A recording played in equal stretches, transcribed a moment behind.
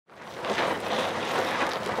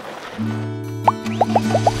Hey,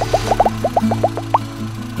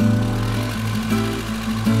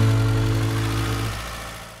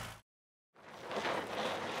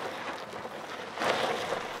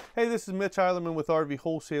 this is Mitch Eilerman with RV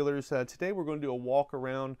Wholesalers. Today we're going to do a walk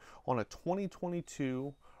around on a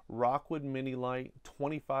 2022 Rockwood Mini Lite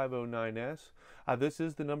 2509S. This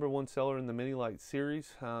is the #1 seller in the Mini Lite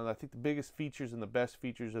series. I think the biggest features and the best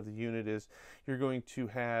features of the unit is you're going to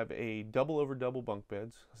have a double over double bunk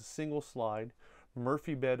beds, a single slide,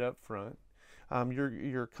 Murphy bed up front.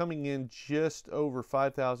 You're coming in just over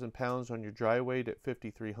 5,000 pounds on your dry weight at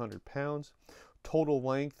 5,300 pounds. Total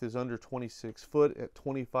length is under 26 foot at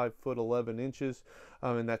 25 foot 11 inches,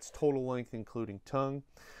 and that's total length including tongue.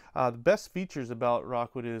 The best features about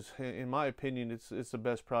Rockwood is, in my opinion, it's the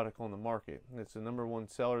best product on the market. It's the #1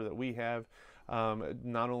 seller that we have.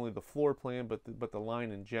 Not only the floor plan, but the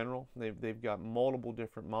line in general. They've got multiple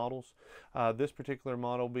different models. This particular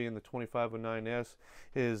model, being the 2509S,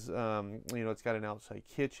 is it's got an outside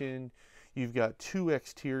kitchen. You've got two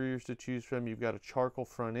exteriors to choose from. You've got a charcoal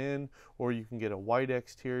front end, or you can get a white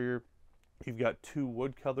exterior. You've got two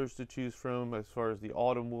wood colors to choose from, as far as the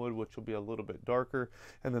autumn wood, which will be a little bit darker,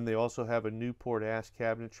 and then they also have a Newport ash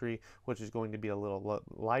cabinetry, which is going to be a little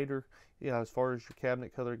lighter, as far as your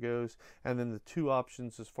cabinet color goes. And then the two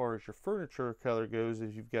options as far as your furniture color goes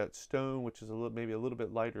is you've got stone, which is maybe a little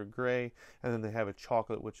bit lighter gray, and then they have a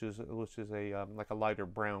chocolate, which is a like a lighter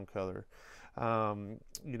brown color.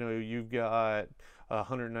 You've got a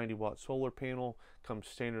 190 watt solar panel, comes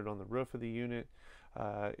standard on the roof of the unit.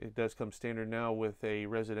 It does come standard now with a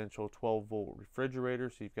residential 12 volt refrigerator,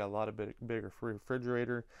 so you've got a lot of bigger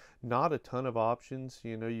refrigerator. Not a ton of options.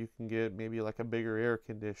 You can get maybe like a bigger air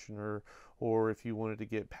conditioner, or if you wanted to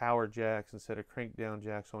get power jacks instead of crank down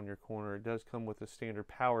jacks on your corner, it does come with a standard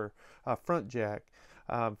power front jack.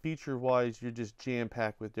 Feature wise, you're just jam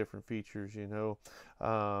packed with different features.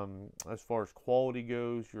 As far as quality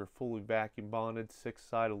goes, you're fully vacuum bonded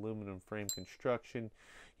 6-side aluminum frame construction.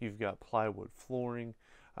 You've got plywood flooring.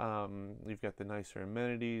 You've got the nicer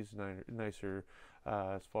amenities, nicer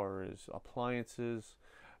as far as appliances.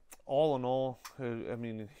 All in all, I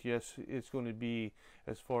mean, yes, it's going to be,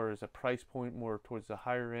 as far as a price point, more towards the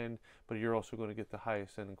higher end, but you're also going to get the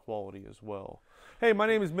highest end in quality as well. Hey, my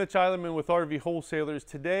name is Mitch Eilerman with RV Wholesalers.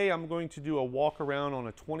 Today I'm going to do a walk around on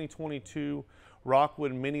a 2022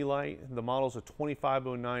 Rockwood Mini Lite. The model's a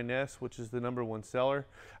 2509S, which is the #1 seller.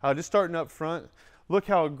 Just starting up front, look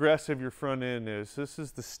how aggressive your front end is. This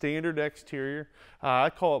is the standard exterior. I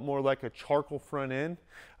call it more like a charcoal front end.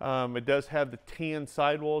 It does have the tan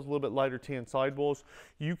sidewalls, a little bit lighter tan sidewalls.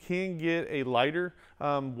 You can get a lighter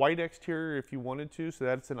white exterior if you wanted to, so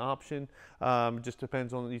that's an option. It just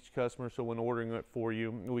depends on each customer, so when ordering it for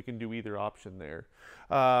you, we can do either option there.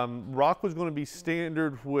 Rockwood's going to be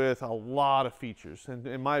standard with a lot of features, and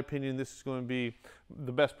in my opinion, this is going to be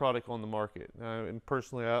the best product on the market. And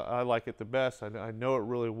personally, I like it the best. I know it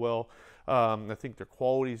really well. I think their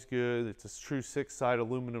quality is good. It's a true 6-side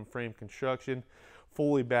aluminum frame construction,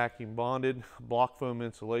 fully vacuum bonded, block foam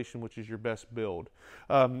insulation, which is your best build.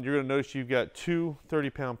 You're going to notice you've got two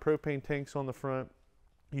 30-pound propane tanks on the front.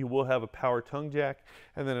 You will have a power tongue jack,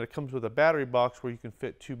 and then it comes with a battery box where you can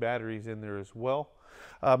fit 2 batteries in there as well.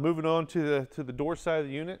 Moving on to the door side of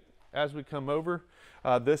the unit. As we come over,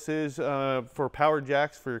 this is for power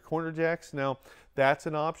jacks for your corner jacks. Now, that's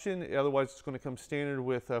an option. Otherwise, it's going to come standard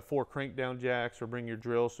with 4 crank down jacks, or bring your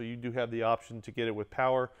drill, so you do have the option to get it with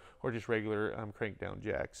power or just regular crank down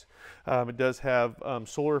jacks. It does have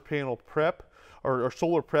solar panel prep, or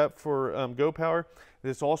solar prep for Go Power.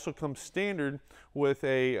 This also comes standard with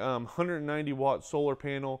a 190 watt solar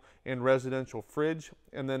panel and residential fridge,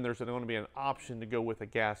 and then there's going to be an option to go with a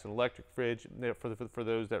gas and electric fridge for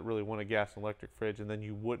those that really want a gas and electric fridge, and then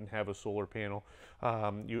you wouldn't have a solar panel,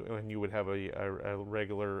 you would have a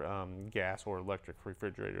regular gas or electric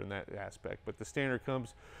refrigerator in that aspect. But the standard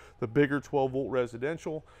comes the bigger 12 volt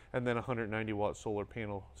residential, and then 190 watt solar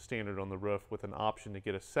panel standard on the roof, with an option to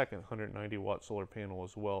get a second 190 watt solar panel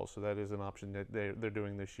as well. So that is an option that they're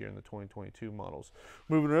doing this year in the 2022 models.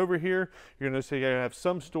 Moving over here, you're going to see I have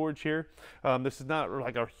some storage here. This is not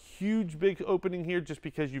like a huge big opening here, just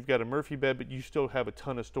because you've got a Murphy bed, but you still have a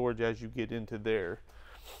ton of storage as you get into there.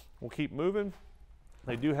 We'll keep moving.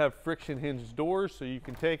 They do have friction hinge doors, so you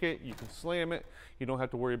can take it, you can slam it. You don't have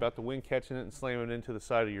to worry about the wind catching it and slamming it into the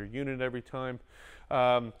side of your unit every time.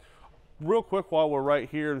 Real quick, while we're right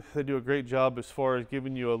here, they do a great job as far as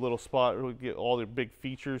giving you a little spot to get all the big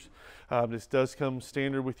features. This does come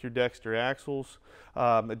standard with your Dexter axles.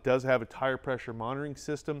 It does have a tire pressure monitoring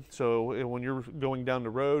system, so when you're going down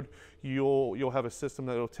the road, you'll have a system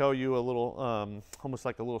that'll tell you a little, almost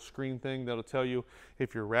like a little screen thing that'll tell you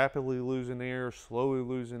if you're rapidly losing air, slowly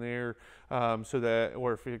losing air, so that,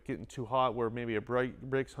 or if you're getting too hot where maybe a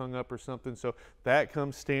brake's hung up or something. So that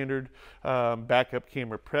comes standard. Backup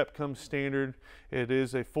camera prep comes standard. It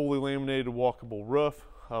is a fully laminated walkable roof,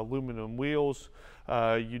 aluminum wheels.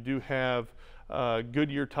 You do have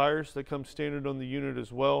Goodyear tires that come standard on the unit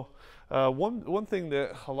as well. One thing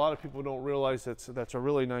that a lot of people don't realize that's a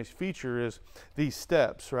really nice feature is these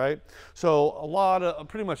steps, right? So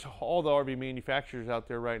pretty much all the RV manufacturers out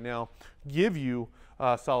there right now give you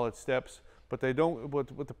solid steps, but they don't.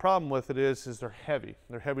 What the problem with it is they're heavy.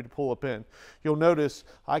 They're heavy to pull up in. You'll notice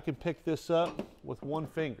I can pick this up with one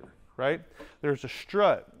finger, right? There's a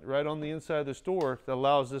strut right on the inside of this door that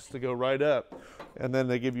allows this to go right up, and then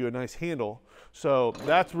they give you a nice handle. So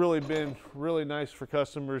that's really been really nice for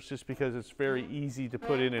customers just because it's very easy to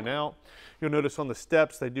put in and out. You'll notice on the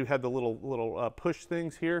steps they do have the little push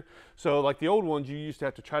things here. So like the old ones, you used to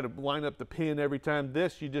have to try to line up the pin every time.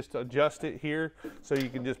 This, you just adjust it here, so you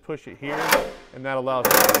can just push it here, and that allows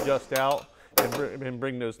it to adjust out and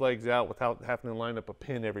bring those legs out without having to line up a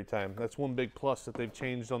pin every time. That's one big plus that they've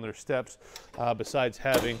changed on their steps, besides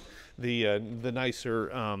having the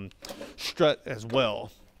nicer strut as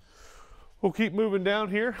well. We'll keep moving down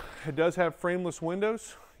here. It does have frameless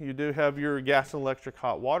windows. You do have your gas and electric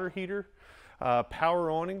hot water heater, power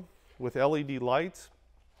awning with LED lights.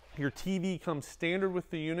 Your TV comes standard with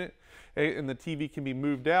the unit, and the TV can be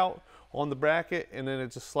moved out on the bracket, and then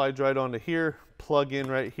it just slides right onto here, plug in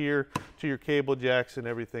right here to your cable jacks and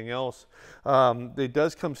everything else. It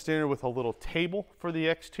does come standard with a little table for the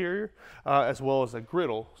exterior, as well as a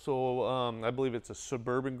griddle. So I believe it's a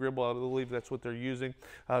Suburban griddle. I believe that's what they're using.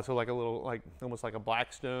 So like a little, like almost like a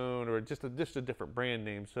Blackstone, or just a different brand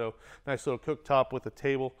name. So nice little cooktop with a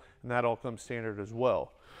table, and that all comes standard as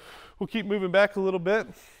well. We'll keep moving back a little bit.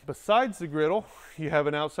 Besides the griddle, you have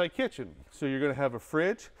an outside kitchen. So you're going to have a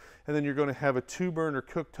fridge, and then you're going to have a 2-burner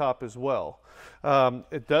cooktop as well.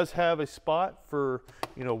 It does have a spot for,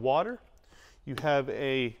 water. You have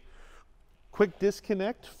a quick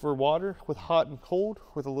disconnect for water with hot and cold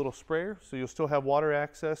with a little sprayer. So you'll still have water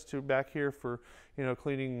access to back here for,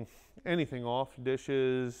 cleaning anything off,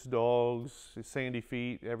 dishes, dogs, sandy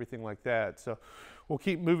feet, everything like that. So we'll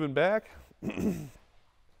keep moving back.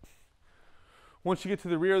 Once you get to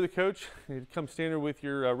the rear of the coach, it comes standard with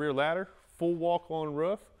your rear ladder, full walk-on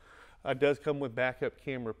roof. It does come with backup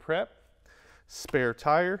camera prep, spare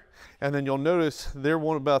tire, and then you'll notice they're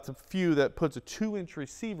one about the few that puts a 2-inch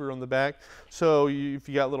receiver on the back. So if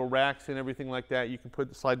you got little racks and everything like that, you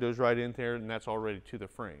can slide those right in there, and that's already to the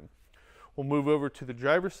frame. We'll move over to the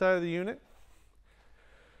driver's side of the unit.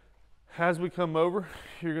 As we come over,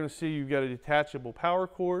 you're going to see you've got a detachable power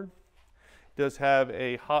cord. Does have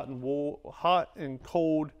a hot and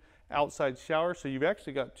cold outside shower, so you've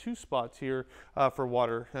actually got 2 spots here for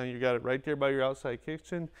water. You got it right there by your outside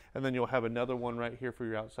kitchen, and then you'll have another one right here for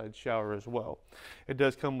your outside shower as well. It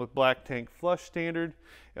does come with black tank flush standard.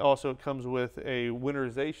 It also comes with a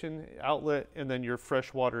winterization outlet, and then your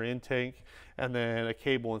fresh water intake, and then a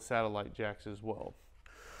cable and satellite jacks as well.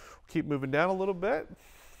 Keep moving down a little bit.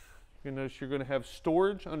 You notice you're going to have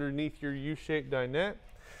storage underneath your U-shaped dinette.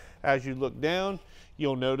 As you look down,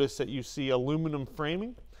 you'll notice that you see aluminum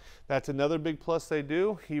framing. That's another big plus they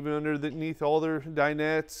do. Even underneath all their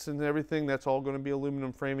dinettes and everything, that's all going to be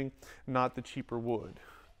aluminum framing, not the cheaper wood.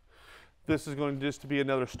 This is going to just be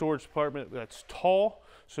another storage compartment that's tall,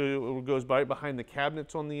 so it goes right behind the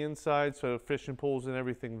cabinets on the inside, so fishing poles and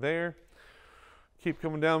everything there. Keep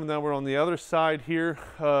coming down. Now we're on the other side here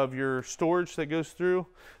of your storage that goes through.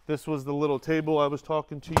 This was the little table I was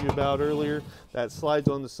talking to you about earlier that slides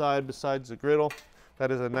on the side besides the griddle.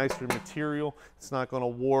 That is a nicer material. It's not going to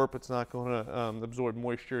warp. It's not going to absorb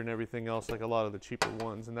moisture and everything else like a lot of the cheaper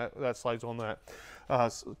ones. And that slides on that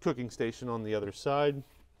cooking station on the other side.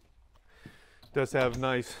 It does have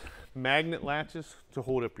nice magnet latches to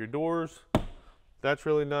hold up your doors. That's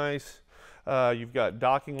really nice. You've got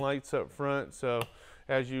docking lights up front, so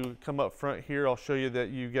as you come up front here, I'll show you that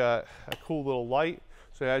you got a cool little light.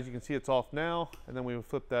 So as you can see, it's off now, and then we will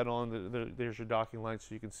flip that on. There's your docking light,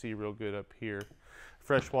 so you can see real good up here.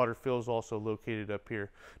 Freshwater fill is also located up here.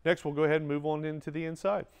 Next, we'll go ahead and move on into the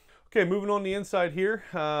inside. Okay, moving on the inside here.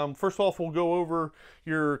 First off, we'll go over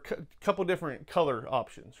your couple different color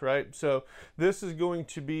options, right? So this is going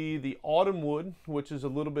to be the autumn wood, which is a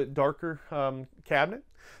little bit darker cabinet.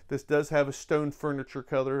 This does have a stone furniture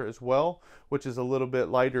color as well, which is a little bit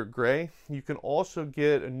lighter gray. You can also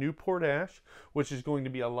get a Newport ash, which is going to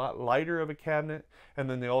be a lot lighter of a cabinet. And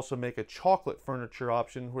then they also make a chocolate furniture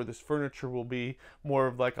option where this furniture will be more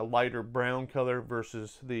of like a lighter brown color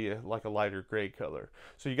versus the like a lighter gray color.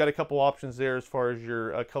 So you got a couple options there as far as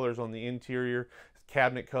your colors on the interior,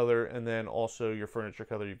 cabinet color, and then also your furniture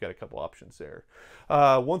color. You've got a couple options there.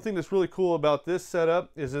 One thing that's really cool about this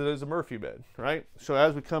setup is it is a Murphy bed, right? So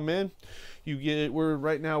as we come in, you get,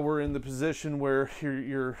 right now we're in the position where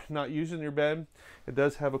you're not using your bed. It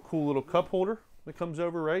does have a cool little cup holder that comes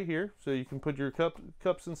over right here, so you can put your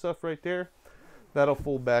cups and stuff right there. That'll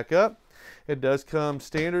fold back up. It does come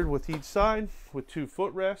standard with each side with 2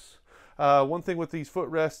 footrests. One thing with these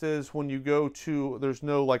footrests is when you go to, there's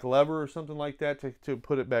no like lever or something like that to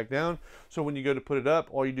put it back down. So when you go to put it up,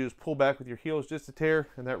 all you do is pull back with your heels just a tear,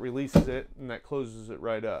 and that releases it, and that closes it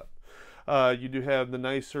right up. You do have the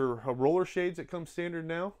nicer roller shades that come standard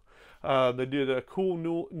now. They did a cool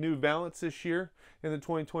new valance this year in the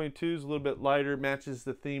 2022s, a little bit lighter, matches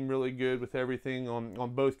the theme really good with everything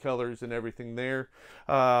on both colors and everything there.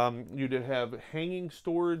 You did have hanging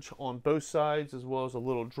storage on both sides, as well as a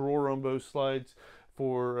little drawer on both sides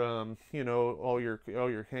for you know, all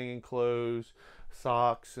your hanging clothes,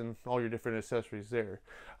 socks, and all your different accessories there.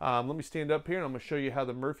 Let me stand up here and I'm going to show you how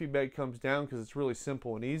the Murphy bed comes down, because it's really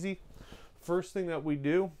simple and easy. First thing that we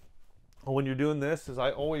do when you're doing this is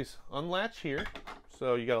I always unlatch here.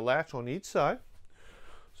 So you got a latch on each side.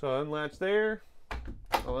 So I unlatch there,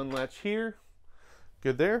 I'll unlatch here,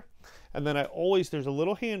 good there. And then there's a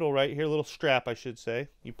little handle right here, a little strap I should say.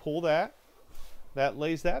 You pull that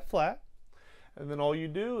lays that flat. And then all you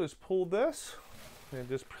do is pull this, and it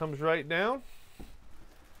just comes right down.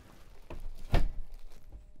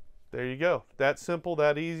 There you go. That simple,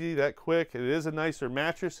 that easy, that quick. It is a nicer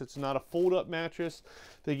mattress. It's not a fold-up mattress.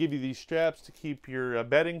 They give you these straps to keep your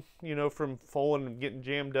bedding, you know, from falling and getting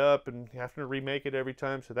jammed up and having to remake it every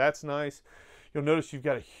time. So that's nice. You'll notice you've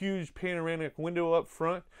got a huge panoramic window up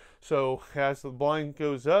front. So as the blind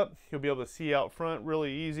goes up, you'll be able to see out front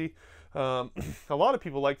really easy. A lot of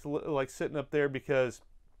people like sitting up there because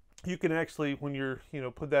you can actually, when you're, you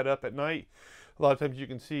know, put that up at night, a lot of times you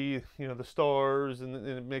can see, you know, the stars, and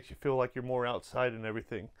it makes you feel like you're more outside and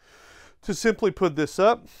everything. To simply put this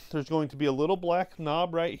up, there's going to be a little black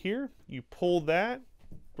knob right here. You pull that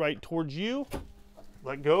right towards you,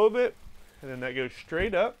 let go of it, and then that goes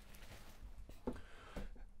straight up.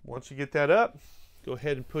 Once you get that up, go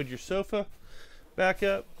ahead and put your sofa back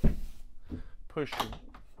up,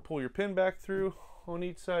 pull your pin back through on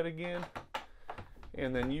each side again,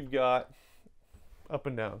 and then you've got up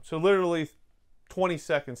and down. So literally 20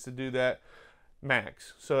 seconds to do that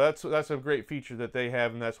max. So that's a great feature that they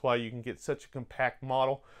have, and that's why you can get such a compact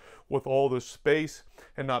model with all the space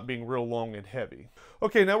and not being real long and heavy.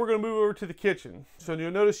 Okay, now we're going to move over to the kitchen. So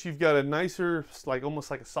you'll notice you've got a nicer, like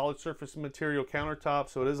almost like a solid surface material countertop.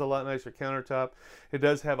 So it is a lot nicer countertop. It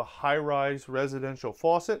does have a high-rise residential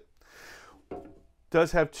faucet.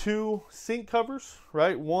 Does have 2 sink covers,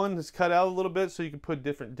 right? One is cut out a little bit so you can put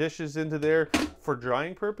different dishes into there for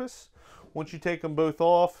drying purpose. Once you take them both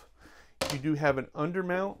off, you do have an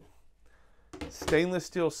undermount stainless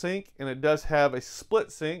steel sink, and it does have a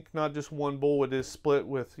split sink, not just one bowl. It is split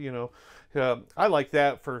with, you know, I like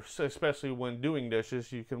that for especially when doing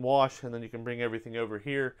dishes. You can wash and then you can bring everything over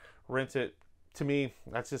here, rinse it. To me,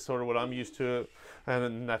 that's just sort of what I'm used to, and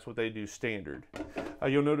then that's what they do standard.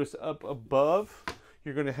 You'll notice up above,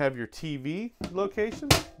 you're going to have your TV location.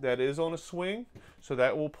 That is on a swing, so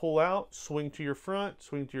that will pull out, swing to your front,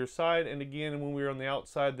 swing to your side, and again, when we're on the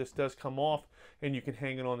outside, this does come off, and you can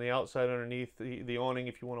hang it on the outside underneath the awning.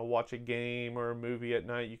 If you want to watch a game or a movie at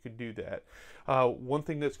night, you could do that. One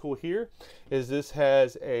thing that's cool here is this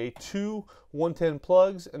has 2 110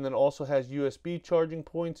 plugs, and then also has USB charging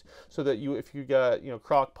points, so that if you got, you know,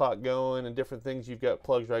 crock pot going and different things, you've got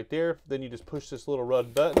plugs right there. Then you just push this little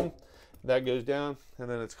red button, that goes down, and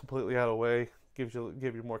then it's completely out of the way. Give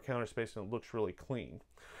you more counter space, and it looks really clean.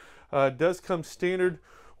 It does come standard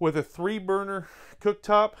with a 3-burner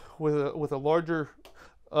cooktop with a larger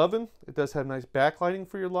oven. It does have nice backlighting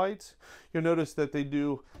for your lights. You'll notice that they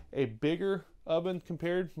do a bigger oven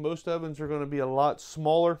compared. Most ovens are going to be a lot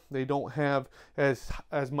smaller. They don't have as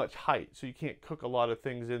much height, so you can't cook a lot of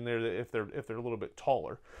things in there if they're a little bit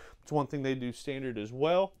taller. It's one thing they do standard as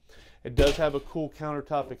well. It does have a cool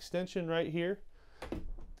countertop extension right here to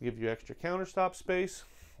give you extra countertop space.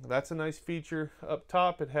 That's a nice feature. Up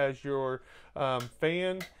top, it has your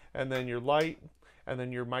fan, and then your light, and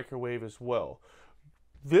then your microwave as well.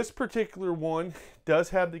 This particular one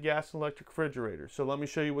does have the gas and electric refrigerator. So let me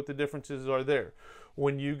show you what the differences are there.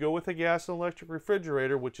 When you go with a gas and electric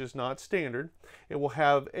refrigerator, which is not standard, it will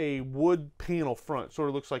have a wood panel front, sort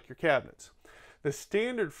of looks like your cabinets. The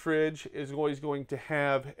standard fridge is always going to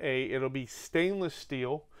have it'll be stainless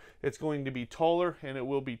steel, it's going to be taller, and it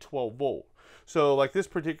will be 12 volt. So like this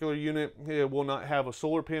particular unit, it will not have a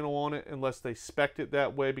solar panel on it unless they spec'd it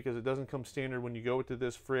that way, because it doesn't come standard when you go into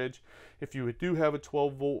this fridge. If you do have a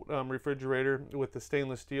 12 volt refrigerator with the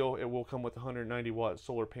stainless steel, it will come with 190 watt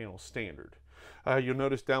solar panel standard. You'll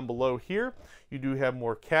notice down below here, you do have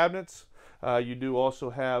more cabinets. You do also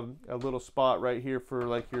have a little spot right here for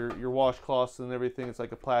like your washcloths and everything. It's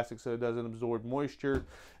like a plastic so it doesn't absorb moisture.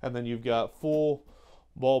 And then you've got full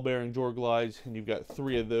ball bearing door glides, and you've got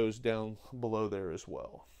 3 of those down below there as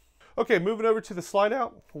well. Okay, moving over to the slide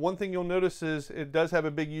out. One thing you'll notice is it does have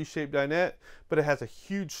a big U-shaped dinette, but it has a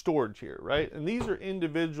huge storage here, right? And these are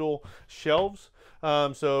individual shelves.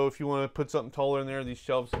 So if you want to put something taller in there, these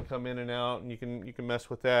shelves can come in and out, and you can mess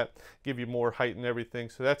with that, give you more height and everything.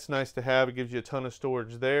 So that's nice to have. It gives you a ton of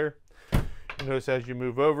storage there. You notice as you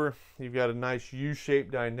move over, you've got a nice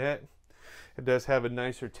U-shaped dinette. It does have a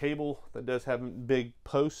nicer table that does have big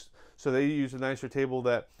posts. So they use a nicer table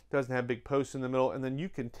that doesn't have big posts in the middle. And then you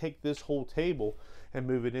can take this whole table and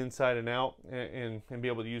move it inside and out and be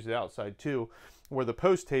able to use it outside too. Where the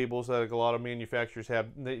post tables that a lot of manufacturers have,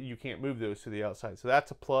 you can't move those to the outside. So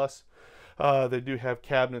that's a plus. They do have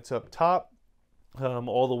cabinets up top.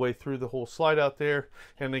 All the way through the whole slide out there,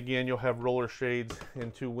 and again you'll have roller shades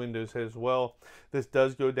and 2 windows as well. This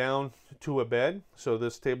does go down to a bed, so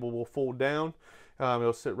this table will fold down.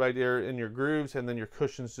 It'll sit right there in your grooves, and then your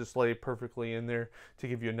cushions just lay perfectly in there to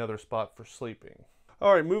give you another spot for sleeping.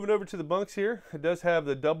 All right, moving over to the bunks here. It does have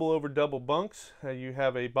the double over double bunks. You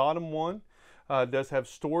have a bottom one. It does have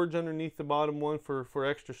storage underneath the bottom one for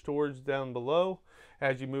extra storage down below.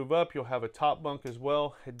 As you move up, you'll have a top bunk as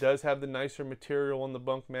well. It does have the nicer material on the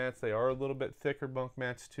bunk mats. They are a little bit thicker bunk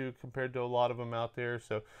mats too compared to a lot of them out there.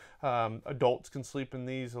 So adults can sleep in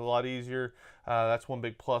these a lot easier. That's one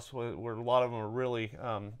big plus where a lot of them are really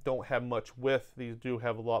don't have much width. These do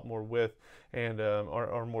have a lot more width and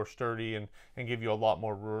are more sturdy and give you a lot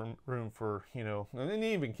more room for, you know, and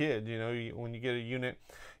even kids. You know, when you get a unit,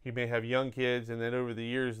 you may have young kids, and then over the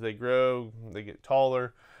years they grow, they get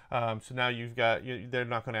taller. So now they're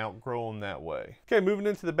not going to outgrow them that way. Okay, moving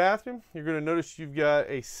into the bathroom, you're going to notice you've got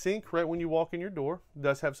a sink right when you walk in your door. It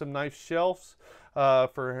does have some nice shelves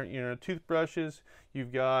for toothbrushes.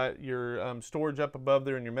 You've got your storage up above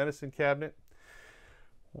there in your medicine cabinet.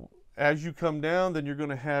 As you come down, then you're going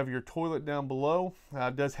to have your toilet down below.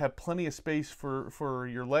 It does have plenty of space for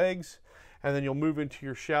your legs. And then you'll move into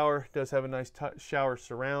your shower. It does have a nice shower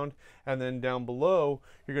surround. And then down below,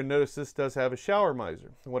 you're going to notice this does have a shower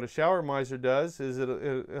miser. And what a shower miser does is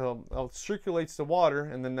it circulates the water,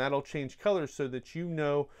 and then that'll change colors so that you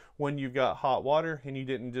know when you've got hot water and you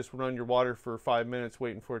didn't just run your water for 5 minutes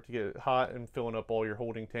waiting for it to get hot and filling up all your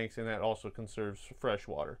holding tanks, and that also conserves fresh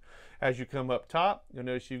water. As you come up top, you'll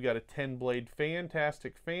notice you've got a 10-blade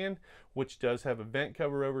fantastic fan, which does have a vent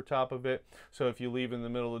cover over top of it. So if you leave in the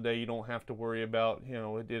middle of the day, you don't have to worry about, you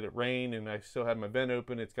know, did it rain and I still have my vent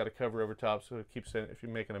open. It's got a cover over top, so it keeps it if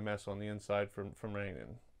you're making a mess on the inside from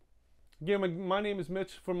raining. Again, my name is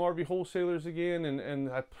Mitch from RV Wholesalers again, and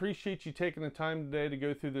I appreciate you taking the time today to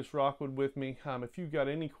go through this Rockwood with me. If you've got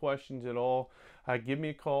any questions at all, give me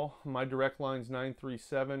a call. My direct line is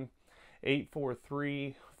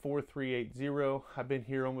 937-843-4380. I've been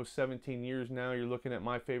here almost 17 years now. You're looking at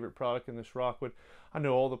my favorite product in this Rockwood. I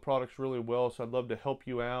know all the products really well, so I'd love to help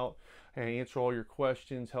you out and answer all your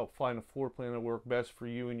questions, help find a floor plan that works best for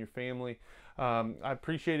you and your family. I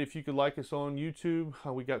appreciate if you could like us on YouTube.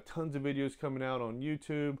 We got tons of videos coming out on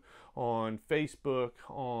YouTube, on Facebook,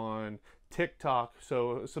 on TikTok.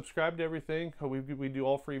 So subscribe to everything. We do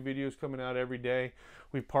all free videos coming out every day.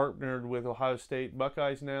 We've partnered with Ohio State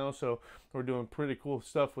Buckeyes now, so we're doing pretty cool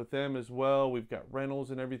stuff with them as well. We've got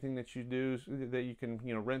rentals and everything that you do that you can,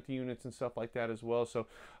 you know, rent the units and stuff like that as well. So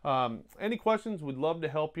any questions, we'd love to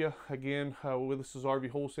help you. Again, this is RV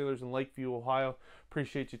Wholesalers in Lakeview, Ohio.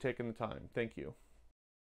 Appreciate you taking the time. Thank you.